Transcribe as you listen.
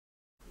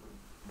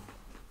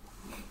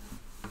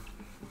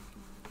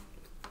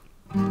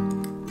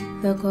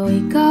Look what we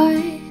got,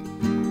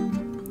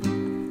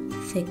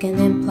 thick and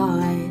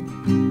implied.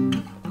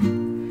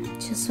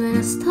 Just when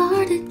I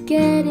started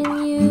getting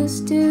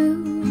used to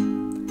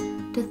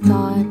the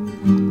thought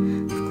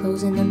of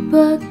closing the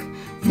book,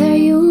 there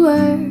you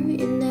were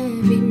in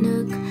every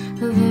nook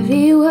of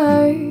every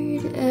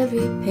word,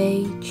 every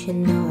page.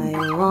 And now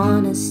I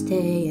wanna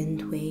stay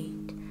and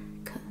wait,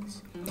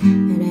 'cause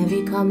at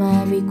every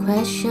comma, every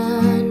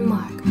question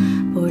mark,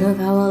 bored of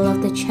how all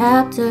of the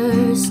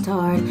chapters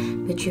start,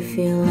 but you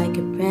feel like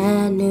a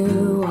brand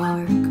new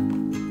arc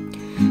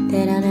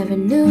that I never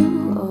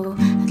knew. Oh,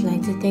 I'd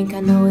like to think I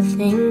know a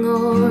thing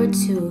or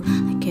two,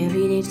 like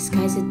every day the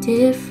sky's a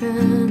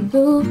different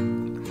blue.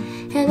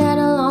 And then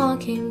along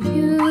came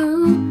you.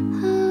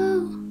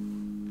 Oh,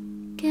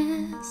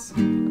 guess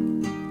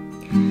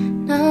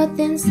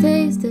nothing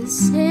stays the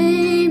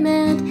same,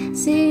 and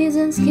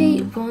seasons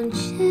keep on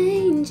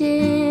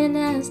changing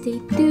as they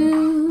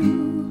do.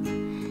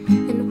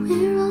 And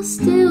we're all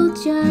still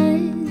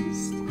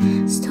just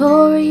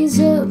stories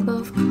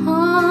above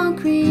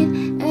concrete,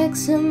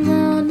 X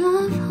amount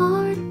of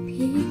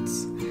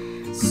heartbeats.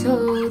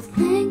 So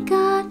thank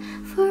God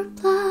for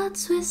plot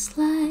twists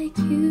like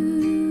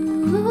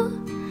you.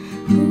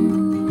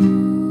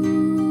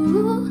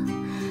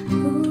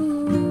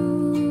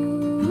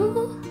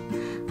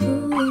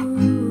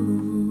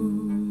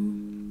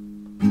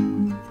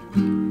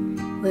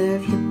 Where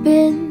have you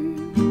been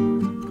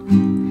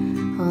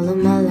all of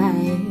my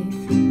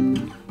life?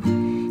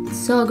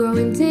 It's all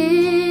growing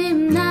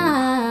dim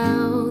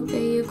now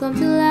that you've come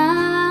to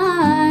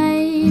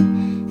life.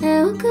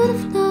 And who could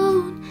have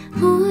known,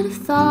 who would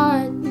have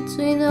thought,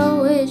 between the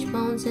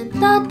wishbones and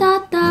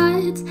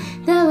dots,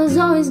 there was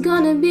always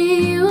gonna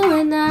be you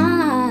and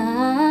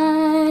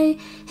I.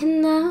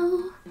 And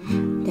now,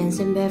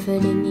 dancing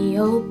barefoot in the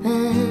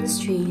open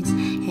streets,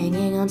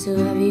 hanging on to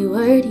every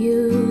word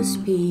you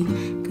speak,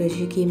 'cause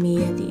you keep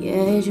me at the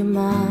edge of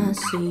my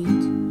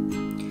seat.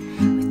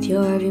 With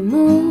your every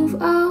move,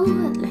 oh,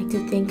 I'd like to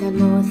think I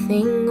know a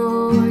thing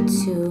or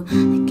two,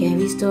 like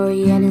every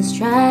story and it's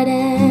tried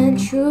and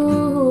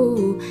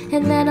true.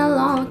 And then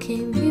along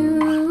came you.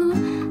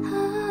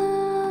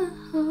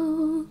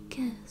 Oh,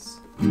 guess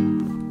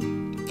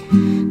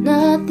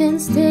nothing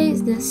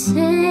stays the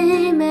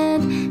same,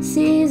 and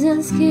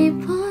seasons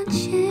keep on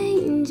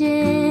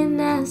changing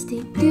as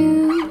they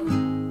do.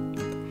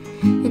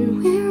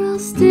 And we're all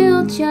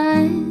still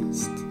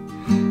just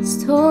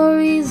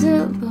stories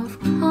above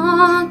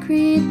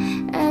concrete,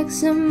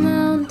 X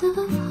amount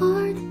of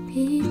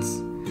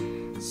heartbeats.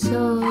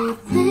 So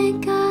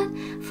thank God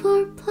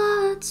for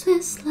plot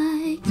twists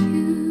like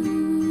you.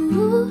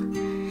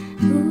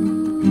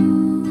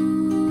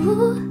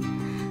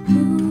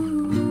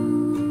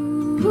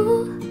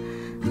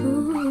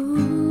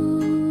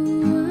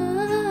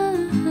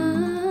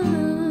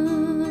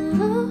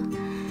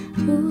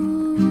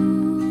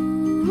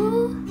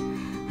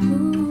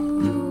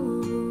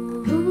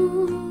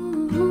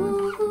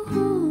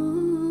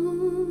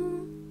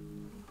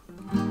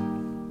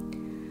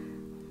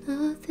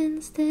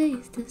 Nothing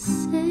stays the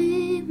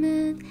same,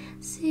 and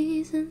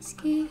seasons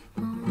keep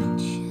on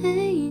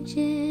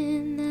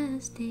changing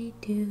as they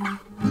do.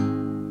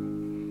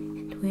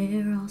 And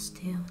we're all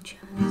still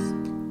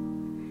just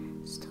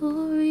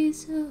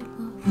stories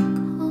above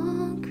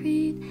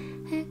concrete,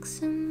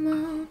 X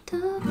amount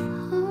of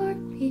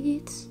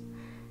heartbeats.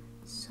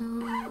 So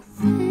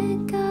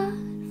thank God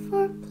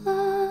for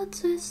plot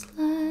twists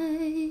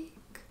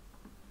like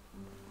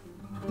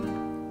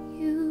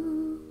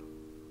you.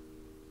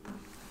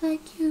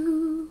 Like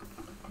you.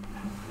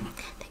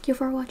 Thank you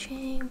for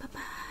watching. Bye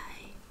bye.